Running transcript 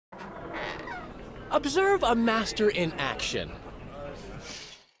Observe a master in action.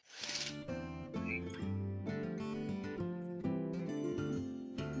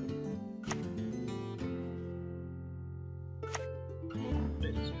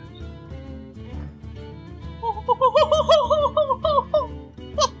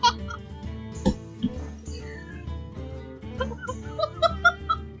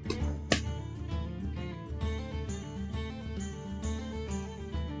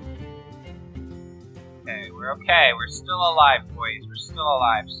 Okay, we're still alive, boys. We're still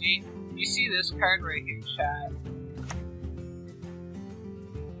alive. See? You see this card right here, Chad?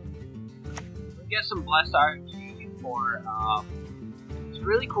 We get some Blessed RNG for, it's a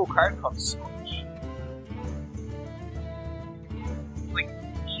really cool card called Scorch. Like,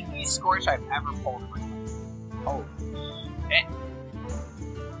 the easiest Scorch I've ever pulled in my life. Holy shit.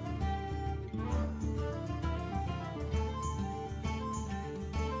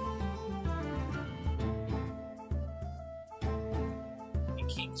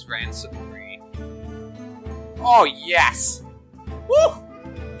 King's Ransom 3. Oh, yes! Woo!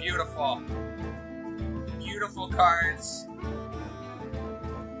 Beautiful. Beautiful cards.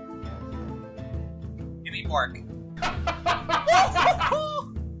 Give me Bork.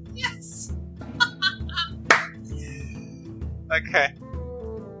 Yes! Okay.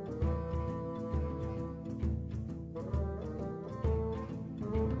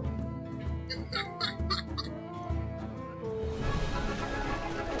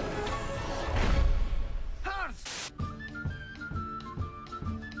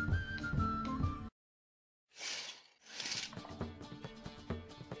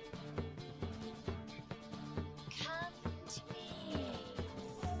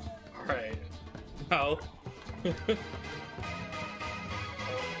 Alright. Well.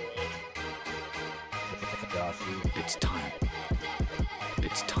 It's time.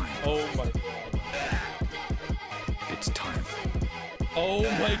 It's time. Oh my god. It's time. Oh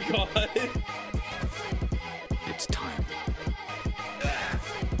my god. It's time.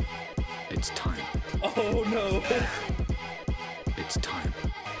 It's time. Oh no. It's time.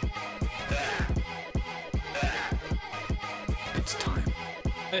 It's time.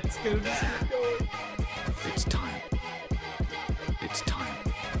 It's gonna just keep going. It's time. It's time.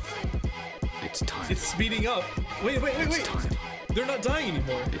 It's time. It's speeding up. Wait. It's time. They're not dying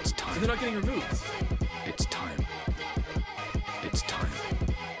anymore. It's time. They're not getting removed. It's time. It's time.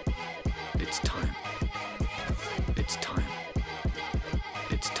 It's time. It's time.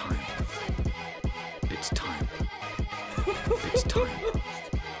 It's time. It's time. It's time. It's time.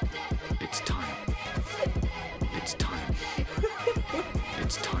 It's time. It's time.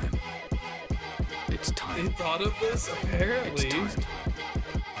 It's time. They thought of this, apparently.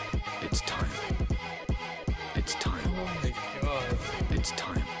 It's time. It's time. Oh my god. It's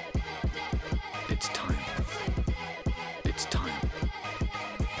time. It's time. It's time.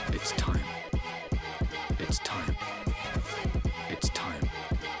 It's time. It's time. It's time.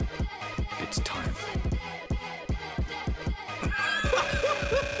 It's time.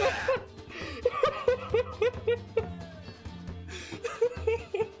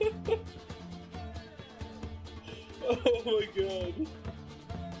 Oh my god.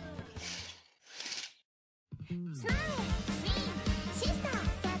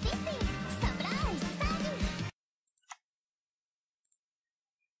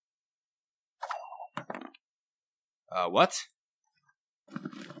 What?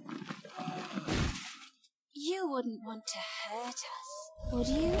 You wouldn't want to hurt us, would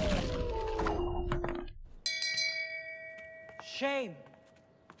you? Shame.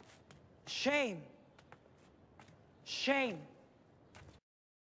 Shame. Shame.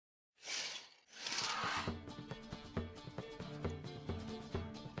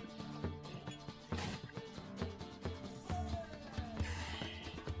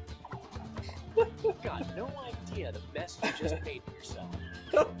 Got no idea the mess you just made for yourself.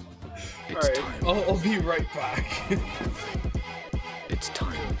 Alright, I'll be right back. It's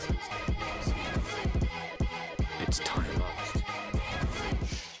time. It's time.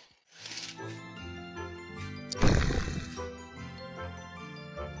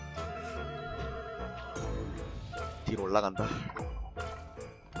 뒤로 올라간다.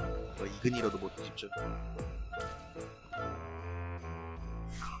 이근이라도 못 집죠.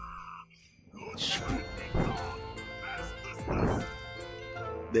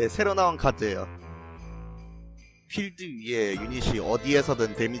 네, 새로 나온 카드예요. 필드 위에 유닛이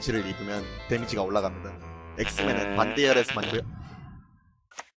어디에서든 데미지를 입으면 데미지가 올라갑니다. 엑스맨은 반대열에서만 있고요.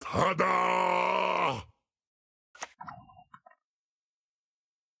 하다!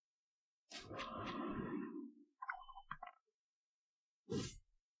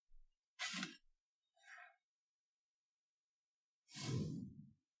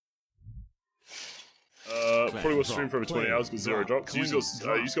 probably watch stream for over 20 hours because 0 drops. You just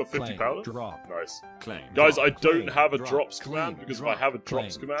got 50 powder? Drop. Nice. Claim. Guys, I Drop, don't claim, have a drop, drops claim, command because if I drop, have a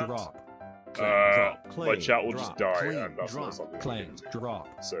drops claim, command, drop, my chat will just die, claim, and that's drop, not something claim, we can do.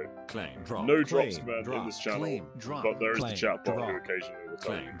 drop, So, claim, drop, no drops claim, command drop, in this channel, claim, drop, but there is the claim, chat bot who drop, occasionally will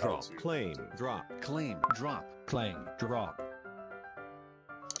tell claim, you how drop, to... claim, drop, claim, drop, claim, drop.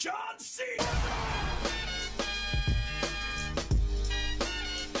 John C.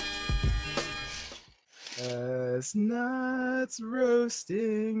 Chestnuts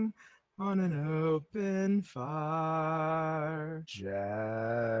roasting on an open fire.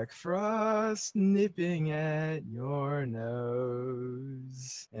 Jack Frost nipping at your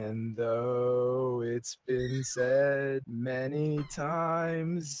nose. And though it's been said many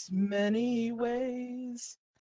times, many ways,